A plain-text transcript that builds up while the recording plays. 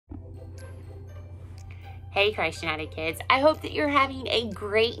Hey Christ United kids, I hope that you're having a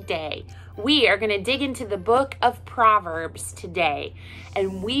great day. We are going to dig into the book of Proverbs today,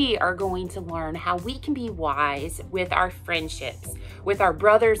 and we are going to learn how we can be wise with our friendships, with our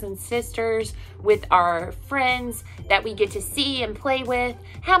brothers and sisters, with our friends that we get to see and play with.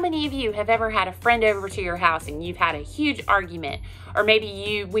 How many of you have ever had a friend over to your house and you've had a huge argument? Or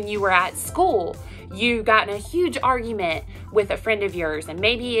maybe when you were at school, you got in a huge argument with a friend of yours, and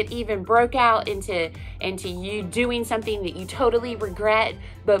maybe it even broke out into you doing something that you totally regret.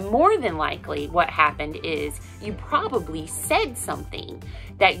 But more than likely what happened is you probably said something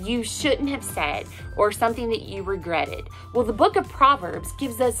that you shouldn't have said, or something that you regretted. Well, the book of Proverbs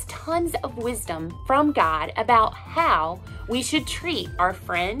gives us tons of wisdom from God about how we should treat our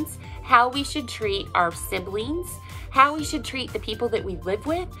friends, how we should treat our siblings, how we should treat the people that we live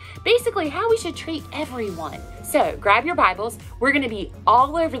with, basically how we should treat everyone. So grab your Bibles. We're going to be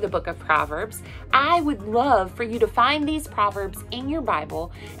all over the book of Proverbs. I would love for you to find these Proverbs in your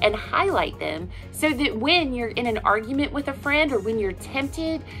Bible and highlight them so that when you're in an argument with a friend, or when you're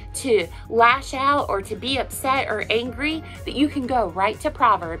tempted to lash out or to be upset or angry, that you can go right to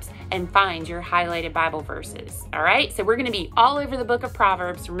Proverbs and find your highlighted Bible verses. All right, so we're going to be all over the book of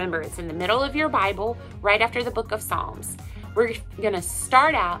Proverbs. Remember, it's in the middle of your Bible, right after the book of Psalms. We're going to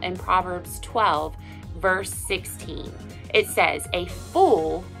start out in Proverbs 12, verse 16. It says, "A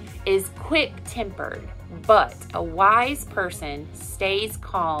fool is quick-tempered, but a wise person stays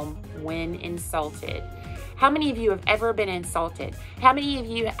calm when insulted." How many of you have ever been insulted? How many of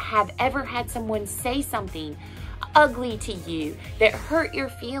you have ever had someone say something ugly to you that hurt your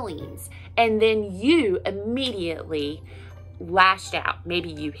feelings, and then you immediately lashed out? Maybe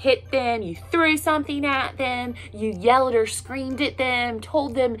you hit them, you threw something at them, you yelled or screamed at them,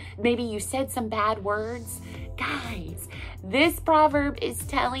 told them, maybe you said some bad words. Guys, this proverb is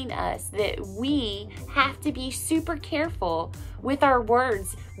telling us that we have to be super careful with our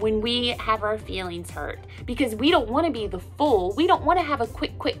words when we have our feelings hurt, because we don't want to be the fool. We don't want to have a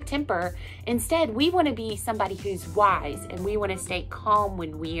quick temper. Instead, we want to be somebody who's wise, and we want to stay calm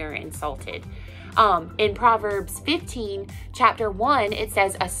when we are insulted. In Proverbs 15, chapter 1, it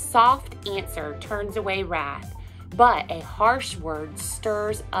says, "A soft answer turns away wrath, but a harsh word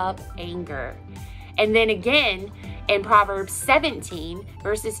stirs up anger." And then again, in Proverbs 17,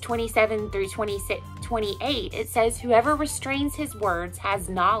 verses 27 through 28, it says, "Whoever restrains his words has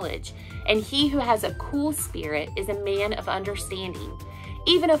knowledge, and he who has a cool spirit is a man of understanding.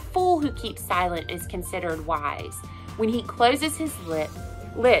 Even a fool who keeps silent is considered wise. When he closes his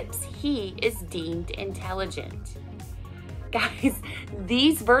lips, he is deemed intelligent." Guys,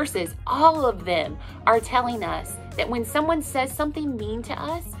 these verses, all of them, are telling us that when someone says something mean to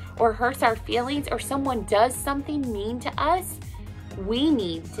us, or hurts our feelings, or someone does something mean to us, we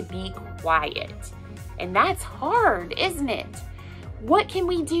need to be quiet. And that's hard, isn't it? What can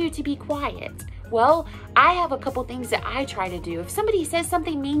we do to be quiet? Well, I have a couple things that I try to do. If somebody says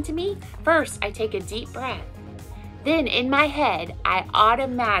something mean to me, first I take a deep breath. Then in my head, I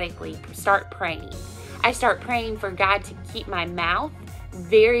automatically start praying. I start praying for God to keep my mouth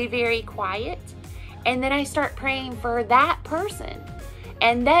very, very quiet. And then I start praying for that person.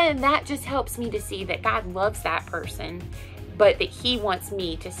 And then that just helps me to see that God loves that person, but that he wants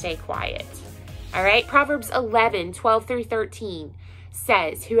me to stay quiet. All right, Proverbs 11, 12 through 13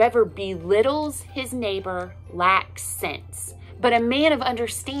 says, "Whoever belittles his neighbor lacks sense, but a man of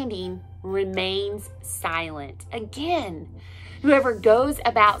understanding remains silent." Again, whoever goes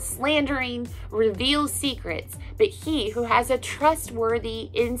about slandering reveals secrets, but he who has a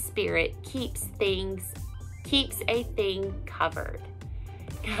trustworthy in spirit keeps a thing covered.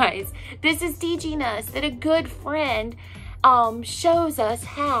 Guys, this is teaching us that a good friend shows us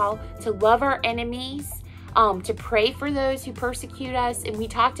how to love our enemies, to pray for those who persecute us. And we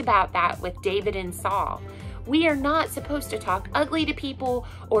talked about that with David and Saul. We are not supposed to talk ugly to people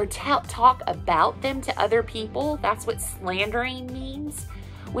or talk about them to other people. That's what slandering means.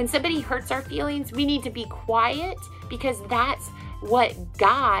 When somebody hurts our feelings, we need to be quiet, because that's what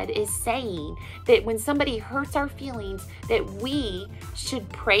God is saying, that when somebody hurts our feelings, that we should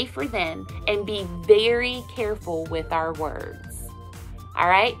pray for them and be very careful with our words. All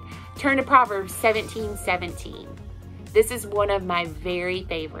right, turn to Proverbs 17:17. This is one of my very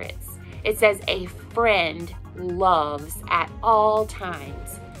favorites. It says, "A friend loves at all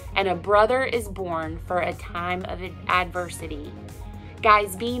times, and a brother is born for a time of adversity."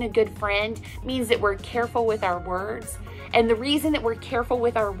 Guys, being a good friend means that we're careful with our words. And the reason that we're careful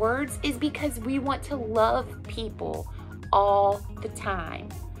with our words is because we want to love people all the time.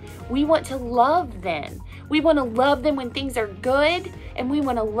 We want to love them. We want to love them when things are good, and we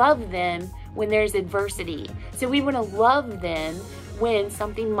want to love them when there's adversity. So we want to love them when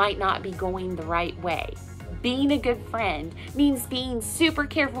something might not be going the right way. Being a good friend means being super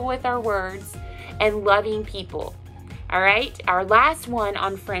careful with our words and loving people. All right, our last one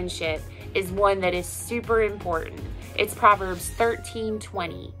on friendship is one that is super important. It's Proverbs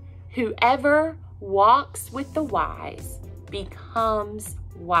 13:20. Whoever walks with the wise becomes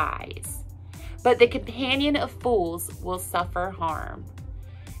wise, but the companion of fools will suffer harm.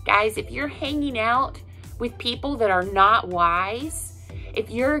 Guys, if you're hanging out with people that are not wise,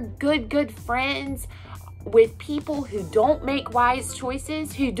 if you're good friends with people who don't make wise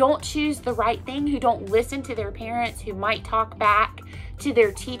choices, who don't choose the right thing, who don't listen to their parents, who might talk back to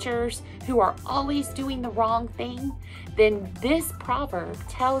their teachers, who are always doing the wrong thing, then this proverb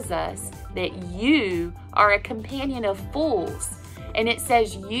tells us that you are a companion of fools. And it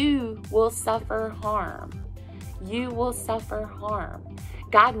says you will suffer harm. You will suffer harm.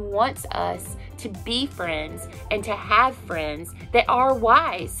 God wants us to be friends and to have friends that are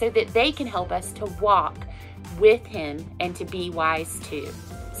wise so that they can help us to walk with Him and to be wise too.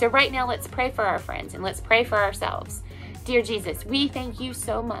 So right now, let's pray for our friends and let's pray for ourselves. Dear Jesus, we thank you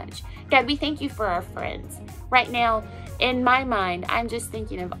so much. God, we thank you for our friends. Right now, in my mind, I'm just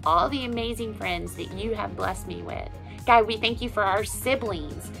thinking of all the amazing friends that you have blessed me with. God, we thank you for our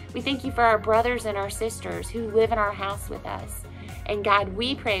siblings. We thank you for our brothers and our sisters who live in our house with us. And God,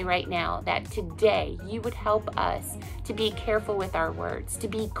 we pray right now that today you would help us to be careful with our words, to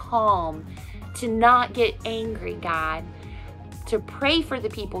be calm, to not get angry, God, to pray for the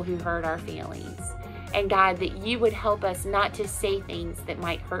people who hurt our feelings. And God, that you would help us not to say things that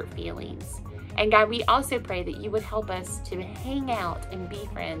might hurt feelings. And God, we also pray that you would help us to hang out and be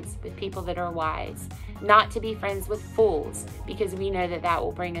friends with people that are wise, not to be friends with fools, because we know that that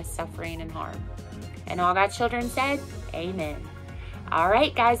will bring us suffering and harm. And all God's children said, amen. All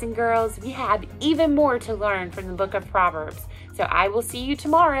right, guys and girls, we have even more to learn from the book of Proverbs. So I will see you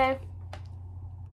tomorrow.